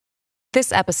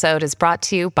This episode is brought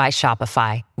to you by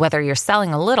Shopify. Whether you're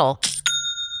selling a little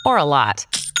or a lot,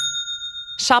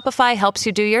 Shopify helps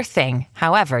you do your thing,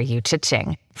 however you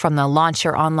cha-ching. From the launch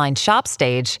your online shop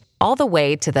stage, all the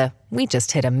way to the we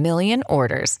just hit 1 million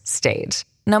orders stage.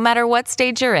 No matter what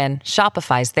stage you're in,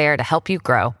 Shopify's there to help you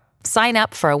grow. Sign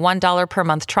up for a $1 per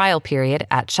month trial period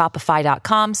at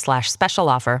shopify.com/special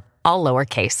offer, all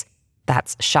lowercase.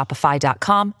 That's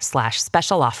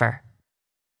shopify.com/special offer.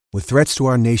 With threats to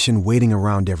our nation waiting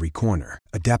around every corner,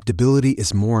 adaptability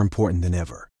is more important than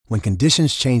ever. When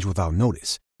conditions change without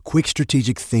notice, quick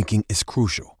strategic thinking is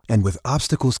crucial. And with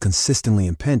obstacles consistently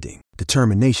impending,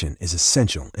 determination is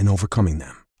essential in overcoming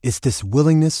them. It's this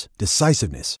willingness,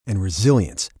 decisiveness, and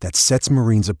resilience that sets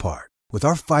Marines apart. With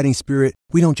our fighting spirit,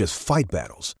 we don't just fight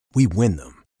battles, we win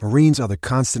them. Marines are the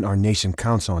constant our nation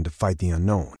counts on to fight the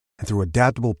unknown. And through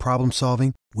adaptable problem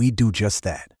solving, we do just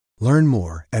that. Learn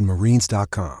more at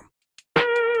marines.com.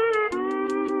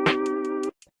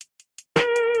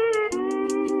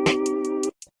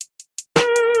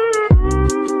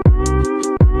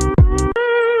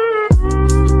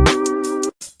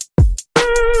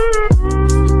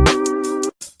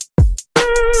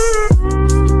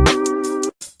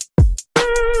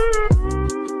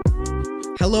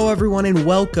 Hello, everyone, and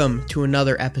welcome to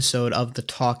another episode of the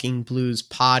Talking Blues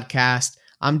podcast.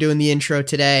 I'm doing the intro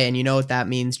today, and you know what that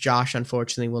means. Josh,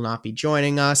 unfortunately, will not be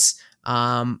joining us.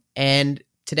 And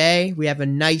today we have a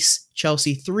nice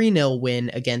Chelsea 3-0 win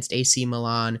against AC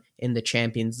Milan in the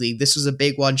Champions League. This was a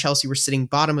big one. Chelsea were sitting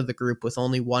bottom of the group with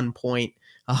only 1 point.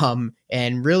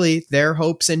 And really, their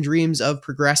hopes and dreams of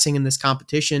progressing in this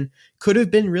competition could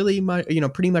have been really,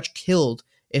 pretty much killed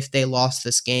if they lost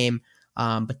this game.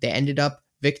 But they ended up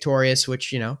victorious,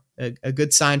 which, a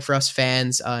good sign for us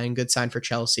fans and good sign for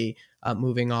Chelsea.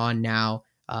 Moving on now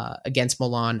against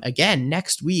Milan again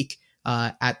next week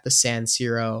at the San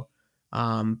Siro.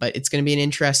 But it's going to be an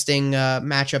interesting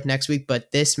matchup next week.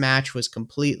 But this match was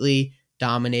completely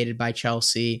dominated by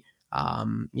Chelsea,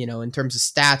 in terms of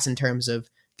stats, in terms of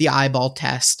the eyeball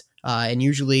test. And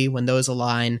usually when those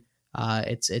align,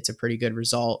 it's a pretty good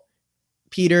result.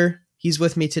 Peter, he's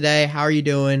with me today. How are you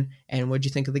doing? And what'd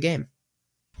you think of the game?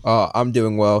 I'm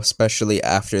doing well, especially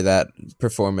after that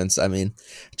performance. I mean,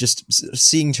 just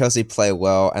seeing Chelsea play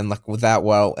well and like that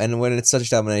well, and when it's such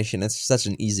domination, it's such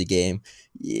an easy game.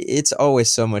 It's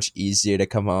always so much easier to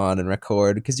come on and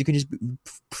record because you can just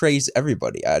praise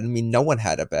everybody. I mean, no one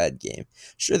had a bad game.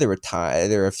 Sure, there were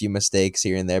a few mistakes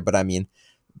here and there, but I mean,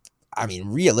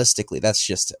 realistically, that's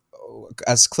just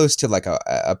as close to like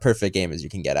a perfect game as you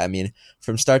can get. I mean,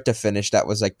 from start to finish, that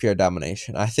was like pure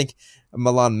domination. I think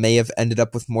Milan may have ended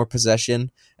up with more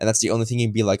possession, and that's the only thing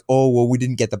you'd be like, oh, well, we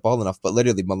didn't get the ball enough. But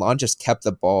literally, Milan just kept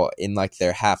the ball in like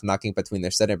their half, knocking between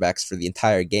their center backs for the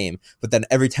entire game. But then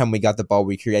every time we got the ball,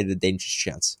 we created a dangerous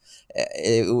chance.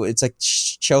 It's like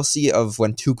Chelsea of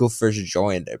when Tuchel first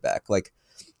joined their back. Like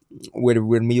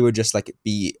when we would just like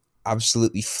be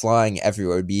absolutely flying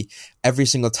everywhere. It would be every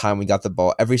single time we got the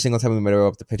ball, every single time we made it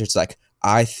up the pitch, it's like,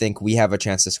 I think we have a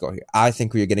chance to score here. I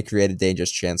think we are going to create a dangerous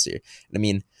chance here. And I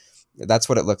mean, that's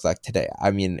what it looked like today.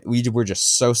 I mean, we were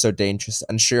just so dangerous.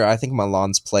 And sure, I think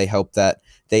Milan's play helped that.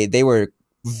 They were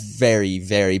very,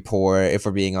 very poor, if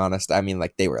we're being honest. I mean,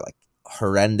 like, they were like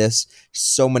horrendous.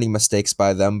 So many mistakes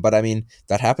by them. But I mean,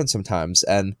 that happens sometimes.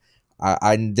 And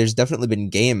there's definitely been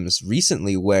games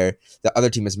recently where the other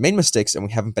team has made mistakes and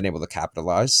we haven't been able to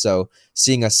capitalize. So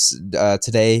seeing us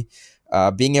today,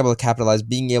 being able to capitalize,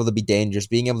 being able to be dangerous,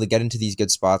 being able to get into these good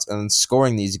spots and then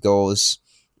scoring these goals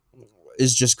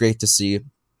is just great to see.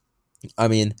 I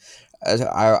mean,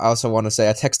 I also want to say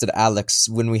I texted Alex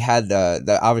when we had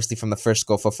obviously from the first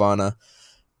goal, Fofana,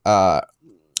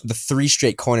 the 3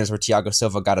 straight corners where Thiago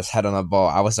Silva got his head on the ball.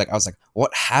 I was like,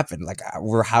 what happened? Like,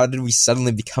 how did we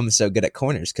suddenly become so good at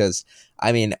corners? Because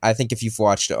I mean, I think if you've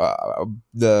watched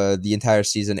the entire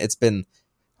season, it's been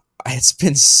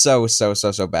so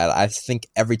bad. I think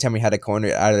every time we had a corner,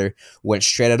 it either went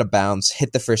straight out of bounds,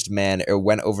 hit the first man, or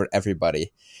went over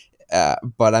everybody.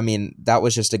 But I mean, that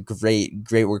was just a great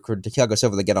work for Thiago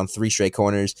Silva to get on 3 straight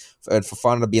corners and for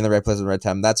Fofana to be in the right place at the right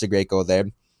time. That's a great goal there.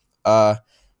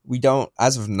 We don't,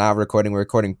 as of now we're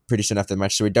recording pretty soon after the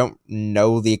match, so we don't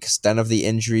know the extent of the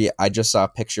injury. I just saw a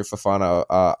picture of Fofana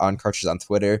on Cartridge on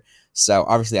Twitter, so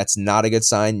obviously that's not a good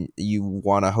sign. You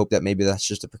want to hope that maybe that's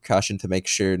just a precaution to make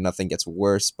sure nothing gets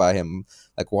worse by him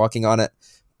like walking on it,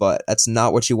 but that's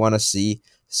not what you want to see,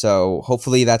 so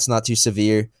hopefully that's not too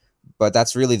severe, but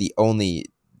that's really the only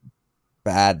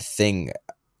bad thing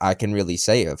I can really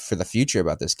say for the future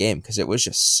about this game, because it was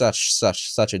just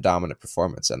such a dominant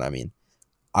performance, and I mean,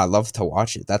 I love to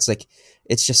watch it. That's like,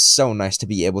 it's just so nice to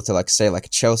be able to like say like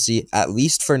Chelsea, at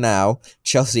least for now,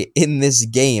 Chelsea in this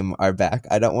game are back.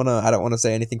 I don't want to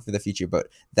say anything for the future, but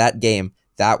that game,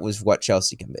 that was what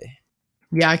Chelsea can be.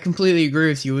 Yeah, I completely agree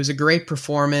with you. It was a great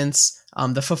performance.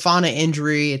 The Fofana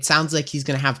injury, it sounds like he's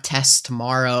going to have tests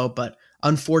tomorrow, but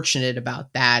unfortunate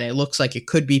about that. It looks like it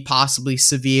could be possibly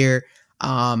severe.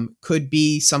 Could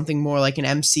be something more like an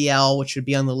MCL, which would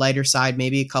be on the lighter side,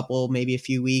 maybe a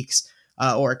few weeks,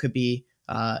 or it could be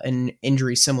an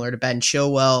injury similar to Ben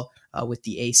Chilwell with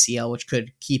the ACL, which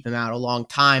could keep him out a long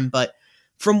time. But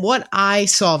from what I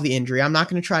saw of the injury, I'm not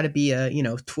going to try to be a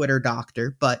Twitter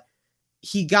doctor, but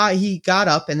he got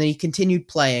up and then he continued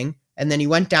playing, and then he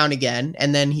went down again,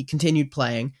 and then he continued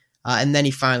playing, and then he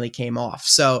finally came off.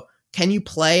 So can you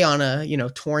play on a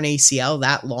torn ACL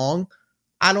that long?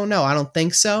 I don't know. I don't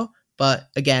think so. But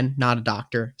again, not a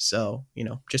doctor. So,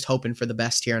 just hoping for the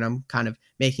best here. And I'm kind of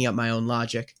making up my own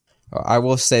logic. I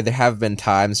will say there have been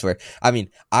times where, I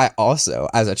mean, I also,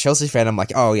 as a Chelsea fan, I'm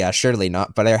like, oh yeah, surely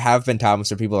not. But there have been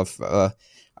times where people have,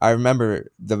 I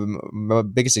remember the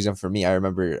biggest example for me, I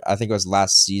think it was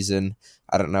last season.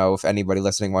 I don't know if anybody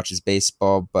listening watches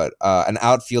baseball, but an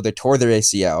outfielder tore their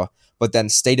ACL, but then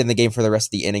stayed in the game for the rest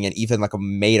of the inning and even like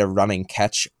made a running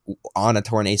catch on a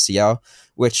torn ACL,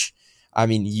 which, I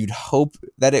mean, you'd hope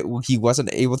that he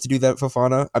wasn't able to do that for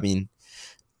Fofana. I mean,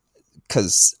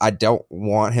 because I don't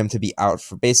want him to be out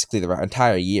for basically the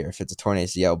entire year if it's a torn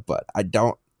ACL, but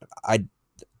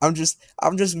I'm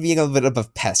just being a bit of a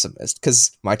pessimist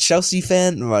because my Chelsea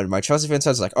fan side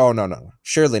was like, oh no,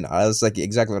 surely not. I was like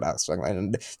exactly what I was saying.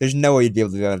 And there's no way you'd be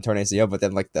able to do that on a torn ACL. But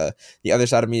then like the other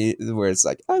side of me where it's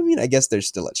like, I mean, I guess there's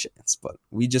still a chance, but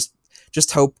we just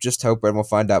hope, and we'll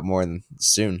find out more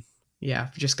soon. Yeah,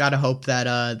 just gotta hope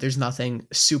that there's nothing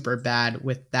super bad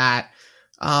with that.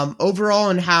 Overall,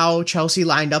 on how Chelsea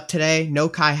lined up today, no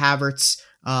Kai Havertz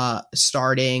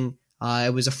starting.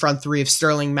 It was a front three of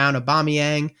Sterling, Mount,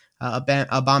 Aubameyang.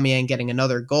 Aubameyang getting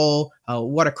another goal.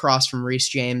 What a cross from Reece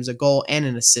James, a goal and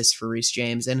an assist for Reece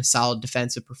James, and a solid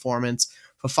defensive performance.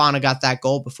 Fofana got that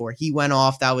goal before he went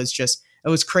off. It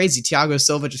was crazy. Thiago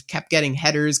Silva just kept getting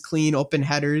headers, clean, open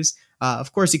headers.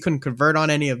 Of course, he couldn't convert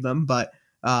on any of them, but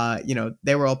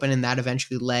they were open, and that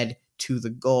eventually led to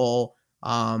the goal.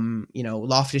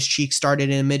 Loftus-Cheek started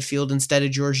in midfield instead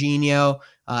of Jorginho,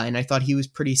 and I thought he was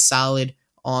pretty solid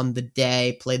on the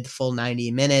day, played the full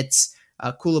 90 minutes.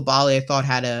 Koulibaly, I thought,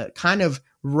 had a kind of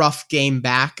rough game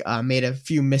back, made a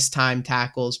few mistimed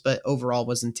tackles, but overall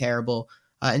wasn't terrible.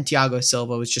 And Thiago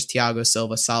Silva was just Thiago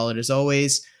Silva, solid as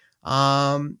always.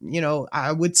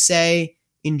 I would say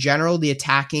in general, the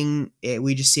attacking,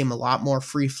 we just see him a lot more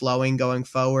free-flowing going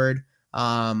forward.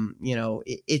 It's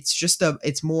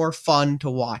more fun to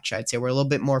watch. I'd say we're a little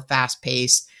bit more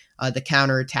fast-paced. The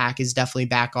counterattack is definitely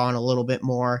back on a little bit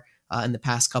more in the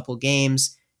past couple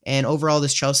games. And overall,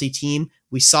 this Chelsea team,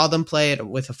 we saw them play it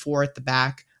with a 4 at the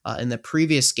back in the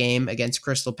previous game against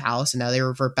Crystal Palace, and now they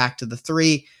revert back to the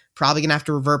 3. Probably going to have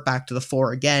to revert back to the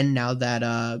 4 again now that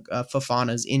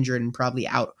Fofana is injured and probably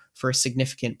out for a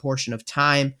significant portion of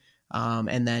time.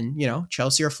 And then,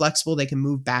 Chelsea are flexible. They can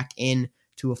move back in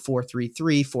to a 4-3-3,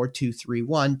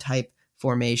 4-2-3-1 type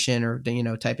formation or,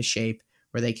 type of shape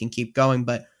where they can keep going.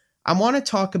 But I want to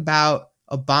talk about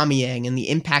Aubameyang and the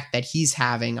impact that he's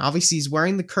having. Obviously, he's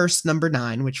wearing the cursed number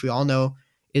 9, which we all know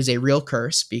is a real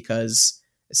curse because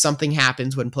something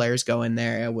happens when players go in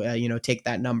there, take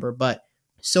that number. But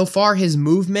so far, his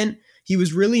movement, he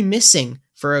was really missing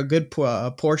for a good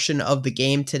portion of the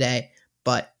game today.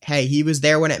 But hey, he was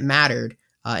there when it mattered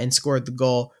and scored the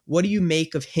goal. What do you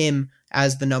make of him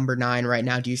as the number 9 right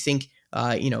now? Do you think,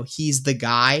 he's the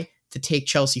guy to take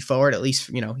Chelsea forward? At least,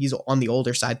 he's on the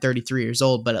older side, 33 years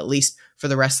old, but at least for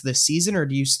the rest of the season? Or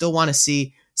do you still want to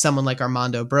see someone like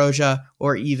Armando Broja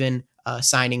or even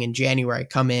signing in January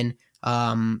come in,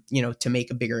 to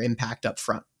make a bigger impact up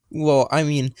front? Well, I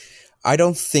mean, I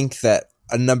don't think that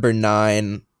a number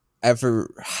 9 ever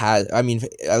had,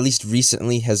 at least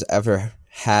recently has ever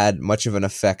had much of an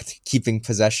effect keeping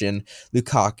possession.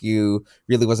 Lukaku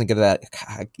really wasn't good at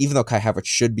that. Even though Kai Havertz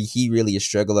should be, he really has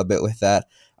struggled a bit with that.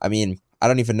 I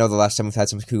don't even know the last time we've had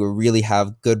someone who really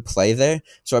have good play there.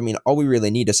 So, all we really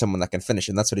need is someone that can finish,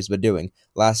 and that's what he's been doing.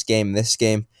 Last game, this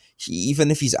game, even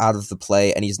if he's out of the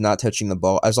play and he's not touching the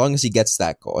ball, as long as he gets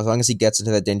that goal, as long as he gets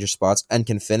into the danger spots and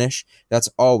can finish, that's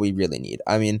all we really need.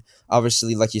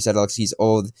 Obviously, like you said, Alex, he's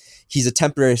old. He's a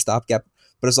temporary stopgap,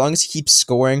 but as long as he keeps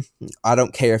scoring, I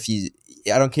don't care if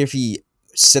he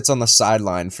sits on the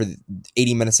sideline for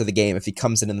 80 minutes of the game if he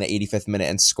comes in the 85th minute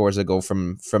and scores a goal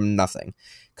from nothing.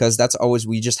 Because that's always,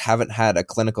 we just haven't had a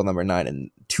clinical number 9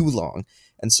 in too long.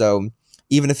 And so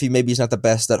even if he maybe is not the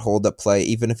best at hold-up play,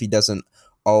 even if he doesn't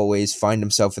always find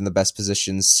himself in the best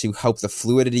positions to help the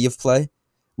fluidity of play,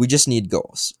 we just need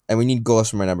goals. And we need goals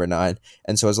from our number 9.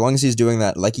 And so as long as he's doing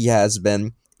that like he has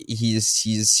been, he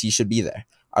should be there.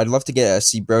 I'd love to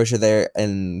see Broja there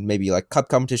and maybe like cup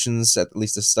competitions at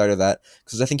least the start of that,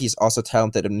 because I think he's also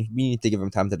talented and we need to give him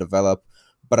time to develop.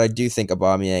 But I do think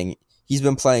Aubameyang, he's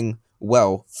been playing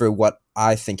well for what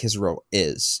I think his role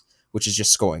is, which is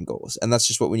just scoring goals. And that's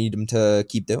just what we need him to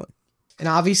keep doing. And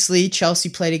obviously Chelsea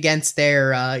played against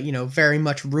their, very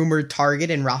much rumored target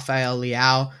in Rafael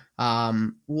Leao.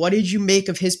 What did you make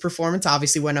of his performance?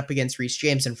 Obviously went up against Reece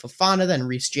James and Fofana, then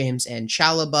Reece James and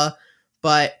Chalobah,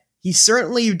 but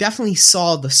you definitely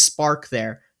saw the spark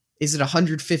there. Is it a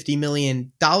 $150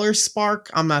 million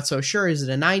spark? I'm not so sure. Is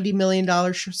it a $90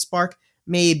 million spark?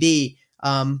 Maybe.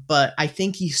 But I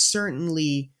think he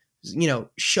certainly,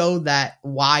 showed that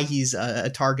why he's a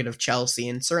target of Chelsea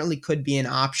and certainly could be an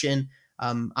option.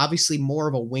 Obviously more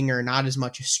of a winger, not as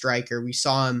much a striker. We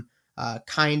saw him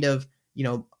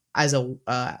as a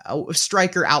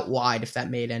striker out wide, if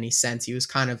that made any sense. He was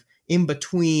kind of in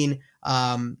between.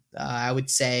 I would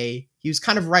say he was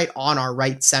kind of right on our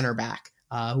right center back,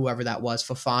 whoever that was,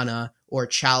 Fofana or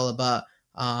Chalobah.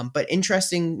 But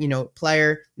interesting,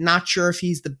 player. Not sure if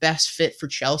he's the best fit for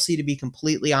Chelsea, to be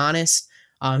completely honest.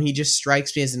 He just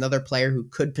strikes me as another player who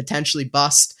could potentially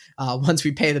bust once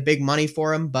we pay the big money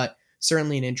for him, but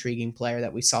certainly an intriguing player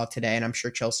that we saw today, and I'm sure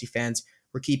Chelsea fans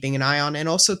were keeping an eye on. And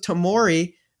also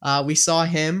Tomori, we saw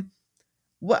him.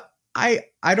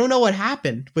 I don't know what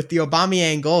happened with the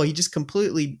Aubameyang goal. He just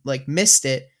completely missed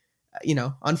it.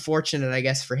 Unfortunate, I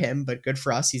guess, for him, but good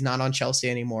for us. He's not on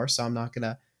Chelsea anymore, so I'm not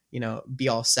gonna, be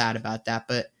all sad about that.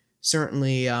 But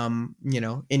certainly,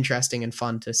 interesting and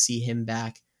fun to see him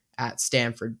back at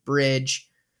Stamford Bridge.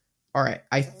 All right,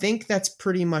 I think that's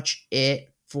pretty much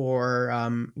it for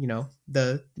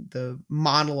the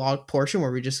monologue portion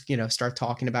where we just start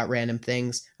talking about random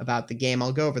things about the game.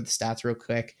 I'll go over the stats real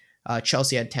quick.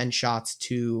 Chelsea had 10 shots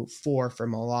to 4 for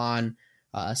Milan,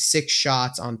 6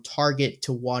 shots on target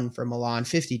to 1 for Milan,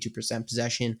 52%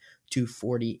 possession to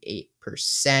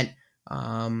 48%.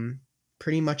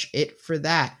 Pretty much it for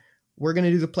that. We're going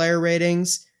to do the player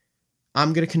ratings.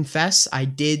 I'm going to confess, I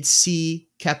did see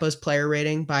Kepa's player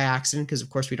rating by accident because, of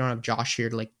course, we don't have Josh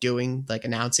here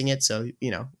announcing it. So,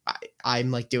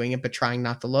 I'm doing it, but trying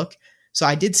not to look. So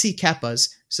I did see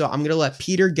Kepa's. So I'm going to let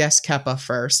Peter guess Kepa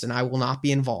first, and I will not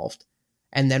be involved.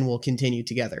 And then we'll continue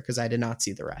together because I did not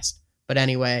see the rest. But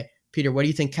anyway, Peter, what do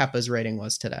you think Kepa's rating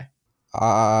was today?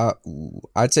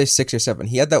 I'd say 6 or 7.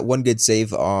 He had that one good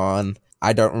save on,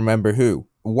 I don't remember who,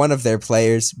 one of their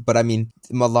players. But I mean,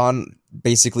 Milan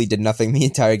basically did nothing the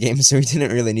entire game, so he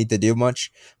didn't really need to do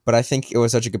much. But I think it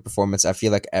was such a good performance. I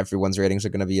feel like everyone's ratings are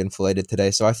going to be inflated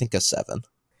today, so I think a 7.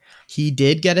 He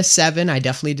did get a 7. I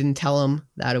definitely didn't tell him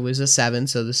that it was a 7,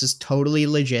 so this is totally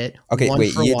legit. Okay,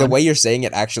 wait, the way you're saying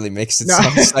it actually makes it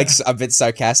sound a bit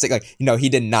sarcastic. He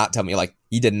did not tell me.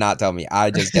 He did not tell me. I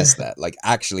just guessed that.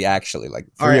 Actually,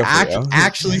 for real.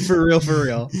 Actually, for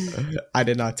real. I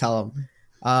did not tell him.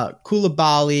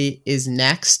 Koulibaly is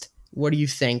next. What are you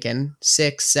thinking?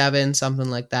 6, 7, something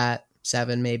like that?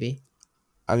 7, maybe?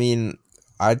 I mean,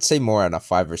 I'd say more on a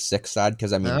 5 or 6 side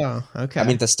because okay.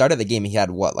 At the start of the game he had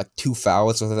 2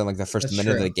 fouls within the first That's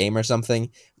minute true. of the game or something.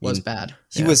 Was bad.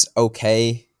 He was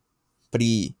okay, but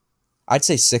I'd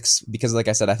say 6 because, like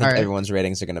I said, I think everyone's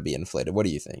ratings are going to be inflated. What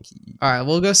do you think? All right,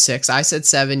 we'll go 6. I said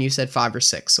 7. You said 5 or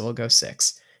 6, so we'll go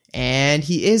 6. And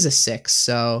he is a 6,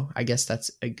 so I guess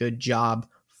that's a good job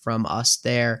from us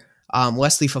there.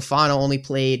 Wesley Fofana only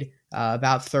played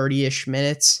about 30-ish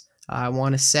minutes, I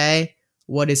want to say.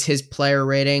 What is his player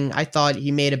rating? I thought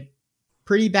he made a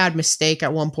pretty bad mistake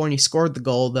at one point. He scored the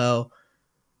goal, though.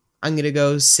 I'm going to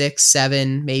go 6,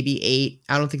 7, maybe 8.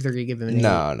 I don't think they're going to give him an 8.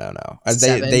 No.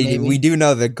 7, we do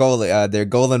know their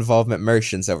goal involvement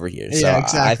merchants over here. So yeah,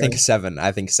 exactly. I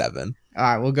think 7. All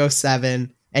right, we'll go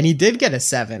 7. And he did get a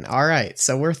 7. All right,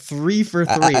 so we're 3 for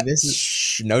 3.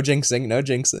 No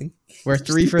jinxing. We're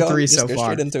 3 for 3 so go far.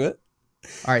 Straight into it.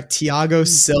 All right, Thiago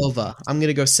Silva. I'm going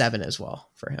to go 7 as well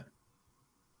for him.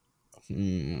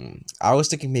 I was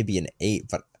thinking maybe an 8,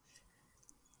 but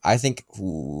I think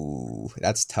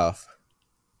that's tough.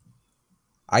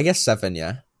 I guess 7,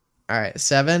 yeah. All right,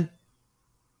 7.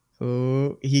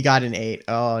 Ooh, he got an 8.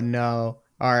 Oh no.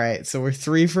 All right, so we're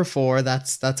 3 for 4.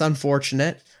 That's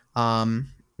unfortunate.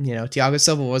 Thiago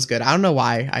Silva was good. I don't know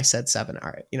why I said 7. All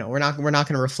right, we're not going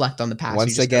to reflect on the past.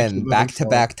 Once again,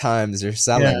 back-to-back times you're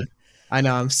selling. Yeah, I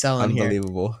know, I'm selling.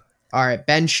 Unbelievable. Here. All right,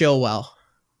 Ben Chilwell.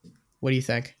 What do you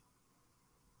think?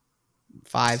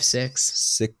 5,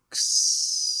 6?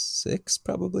 6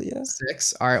 probably, yeah.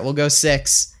 6. All right, we'll go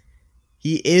 6.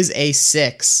 He is a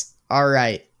 6. All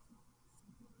right.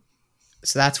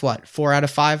 So that's what? 4 out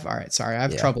of 5? All right, sorry. I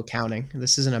have trouble counting.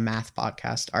 This isn't a math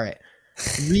podcast. All right.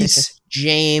 Reece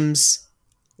James,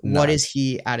 what 9. is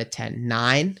he out of 10?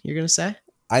 9, you're going to say?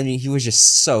 I mean, he was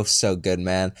just so good,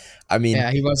 man. I mean,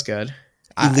 Yeah, he was good.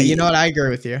 Elite. You know what? I agree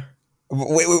with you.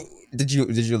 Wait, did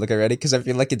you look already? Because I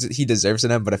feel like he deserves a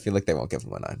 9, but I feel like they won't give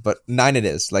him a 9. But 9 it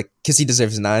is, like, because he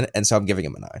deserves a 9, and so I'm giving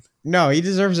him a 9. No, he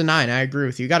deserves a 9. I agree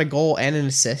with you. You got a goal and an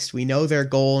assist. We know they're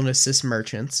goal and assist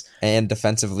merchants. And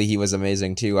defensively, he was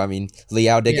amazing too. I mean,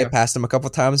 Liao did get past him a couple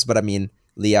times, but I mean,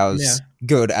 Liao's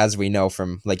good, as we know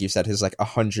from, like you said, his like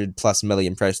 100+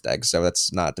 million price tag. So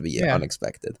that's not to be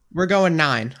unexpected. We're going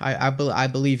 9. I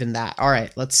believe in that. All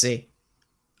right, let's see.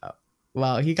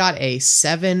 Well, he got a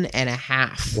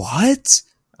 7.5. What?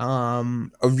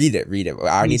 Read it.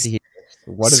 I need to hear.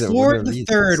 What is it? Scored the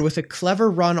third with a clever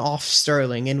run off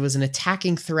Sterling and was an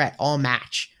attacking threat all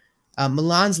match.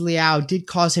 Milan's Liao did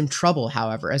cause him trouble,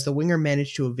 however, as the winger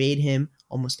managed to evade him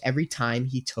almost every time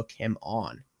he took him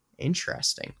on.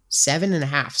 Interesting.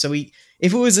 7.5. So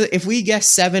if we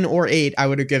guessed 7 or 8, I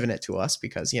would have given it to us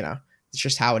because, you know, it's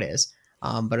just how it is.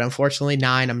 But unfortunately,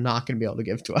 9, I'm not going to be able to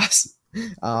give to us.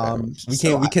 We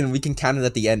can count it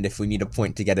at the end if we need a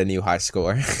point to get a new high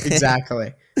score.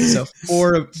 Exactly. So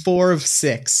 4 of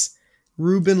 6.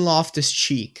 Ruben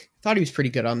Loftus-Cheek. Thought he was pretty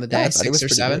good on the day. 6 or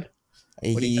 7.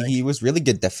 He was really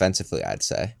good defensively, I'd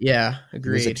say. Yeah,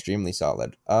 agreed. He was extremely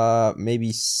solid. Maybe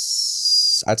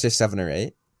I'd say 7 or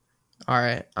 8. All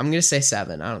right, I'm gonna say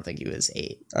 7. I don't think he was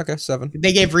 8. Okay, 7.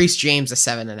 They gave Reece James a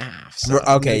 7.5. So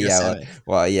okay, yeah.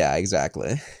 Well, yeah,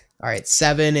 exactly. All right,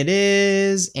 7 it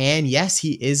is, and yes,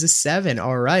 he is a 7.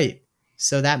 All right,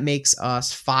 so that makes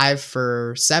us 5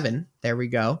 for 7. There we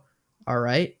go. All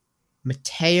right,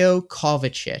 Mateo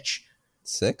Kovacic.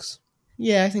 6.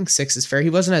 Yeah, I think 6 is fair. He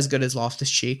wasn't as good as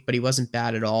Loftus-Cheek, but he wasn't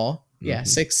bad at all. Yeah,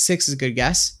 6 is a good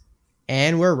guess,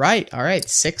 and we're right. All right,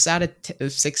 6 out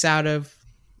of.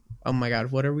 Oh my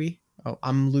God, what are we? Oh,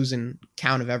 I'm losing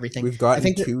count of everything. We've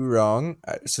gotten 2 wrong.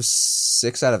 So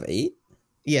 6 out of 8?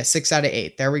 Yeah, 6 out of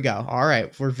 8. There we go. All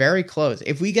right, we're very close.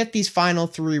 If we get these final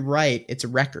 3 right, it's a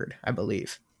record, I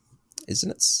believe.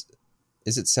 Isn't it?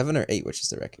 Is it 7 or 8, which is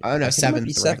the record? Oh no,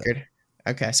 7's the record.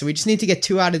 Okay, so we just need to get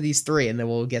 2 out of these 3, and then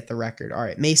we'll get the record. All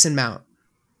right, Mason Mount.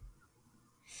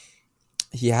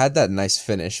 He had that nice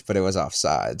finish, but it was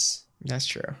offsides. That's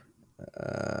true.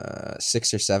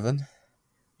 6 or 7?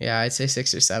 Yeah, I'd say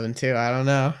 6 or 7 too. I don't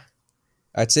know.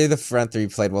 I'd say the front 3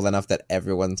 played well enough that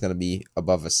everyone's going to be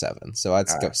above a 7. So I'd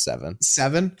go 7.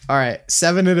 7? All right,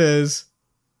 7 it is.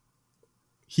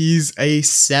 He's a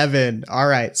 7. All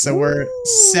right, so we're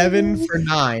 7 for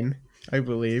 9, I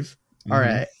believe. All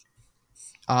right.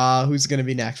 Who's going to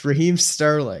be next? Raheem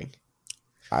Sterling.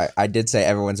 I did say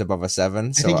everyone's above a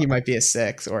 7. So I think he might be a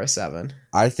 6 or a 7.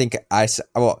 I think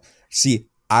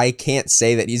I can't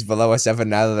say that he's below a 7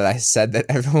 now that I said that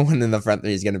everyone in the front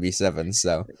 3 is going to be 7.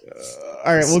 So,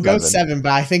 all right, we'll go 7,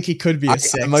 but I think he could be a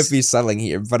 6. I might be selling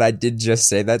here, but I did just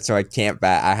say that, so I can't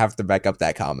I have to back up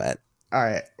that comment. All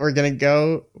right, we're going to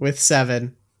go with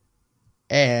 7,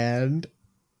 and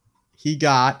he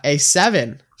got a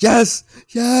 7. Yes!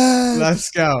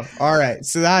 Let's go. All right,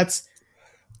 so that's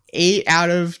 8 out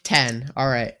of 10. All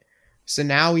right, so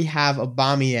now we have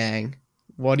Aubameyang.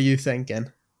 What are you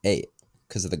thinking? 8.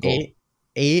 Because of the goal.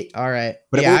 8? All right.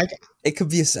 But yeah, it could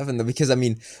be a 7, though, because, I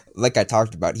mean, like I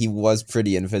talked about, he was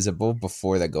pretty invisible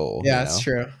before the goal. Yeah, that's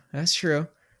true. That's true.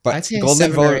 But I'd say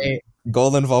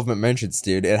goal involvement mentions,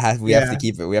 dude. We have to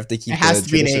keep it. We have to keep the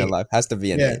tradition alive. Has to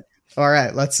be an 8. All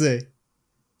right, let's see.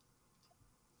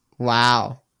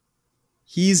 Wow.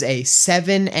 He's a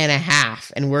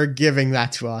 7.5, and we're giving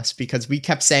that to us because we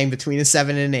kept saying between a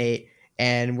 7 and 8.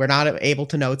 And we're not able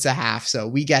to know it's a half, so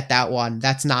we get that one.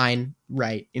 That's 9,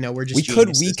 right? You know, we're just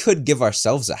we could give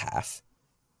ourselves a half.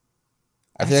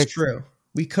 That's true.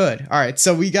 We could. All right,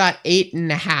 so we got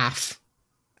 8.5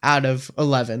 out of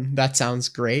 11. That sounds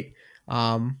great.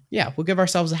 Yeah, we'll give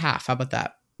ourselves a half. How about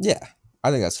that? Yeah, I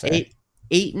think that's fair.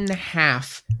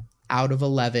 8.5 out of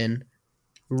 11.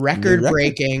 Record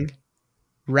breaking.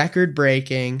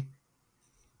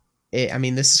 I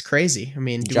mean, this is crazy. I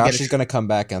mean, Josh is going to come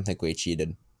back and think we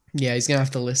cheated. Yeah, he's going to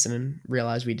have to listen and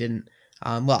realize we didn't.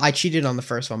 Well, I cheated on the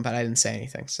first one, but I didn't say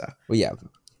anything. So. Well, yeah.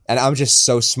 And I'm just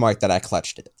so smart that I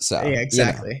clutched it. So yeah,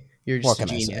 exactly. You're just a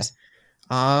genius.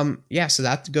 Yeah, so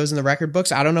that goes in the record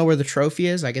books. I don't know where the trophy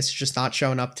is. I guess it's just not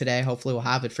showing up today. Hopefully we'll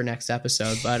have it for next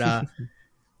episode. But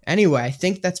anyway, I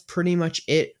think that's pretty much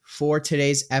it for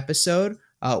today's episode.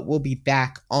 We'll be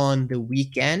back on the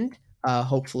weekend.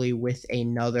 Hopefully with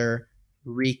another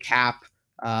recap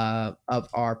of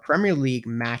our Premier League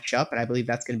matchup, and I believe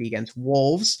that's going to be against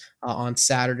Wolves on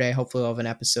Saturday. Hopefully, we'll have an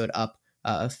episode up,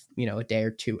 a day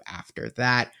or two after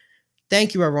that.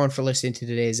 Thank you, everyone, for listening to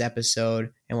today's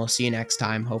episode, and we'll see you next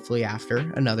time, hopefully after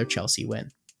another Chelsea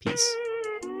win. Peace.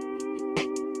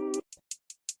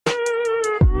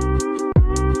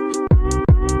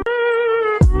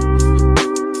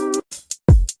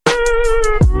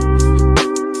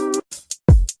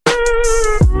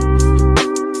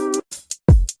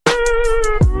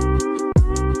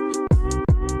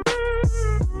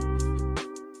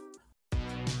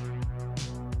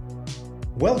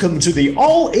 Welcome to the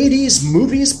All 80s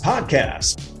Movies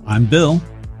Podcast. I'm Bill.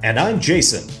 And I'm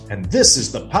Jason. And this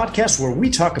is the podcast where we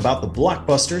talk about the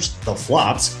blockbusters, the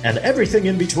flops, and everything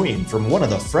in between from one of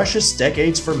the freshest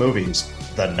decades for movies,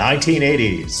 the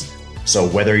 1980s. So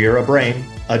whether you're a brain,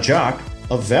 a jock,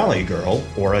 a valley girl,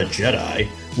 or a Jedi,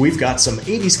 we've got some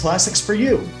 80s classics for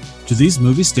you. Do these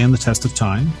movies stand the test of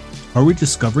time? Are we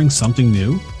discovering something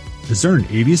new? Is there an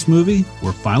 80s movie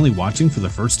we're finally watching for the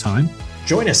first time?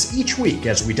 Join us each week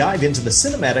as we dive into the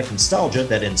cinematic nostalgia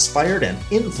that inspired and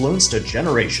influenced a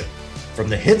generation. From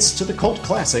the hits to the cult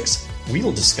classics,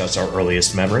 we'll discuss our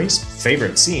earliest memories,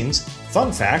 favorite scenes,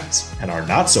 fun facts, and our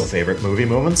not-so-favorite movie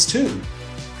moments too.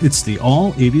 It's the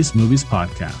All 80s Movies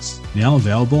Podcast, now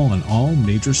available on all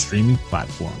major streaming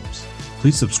platforms.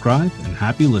 Please subscribe and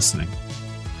happy listening.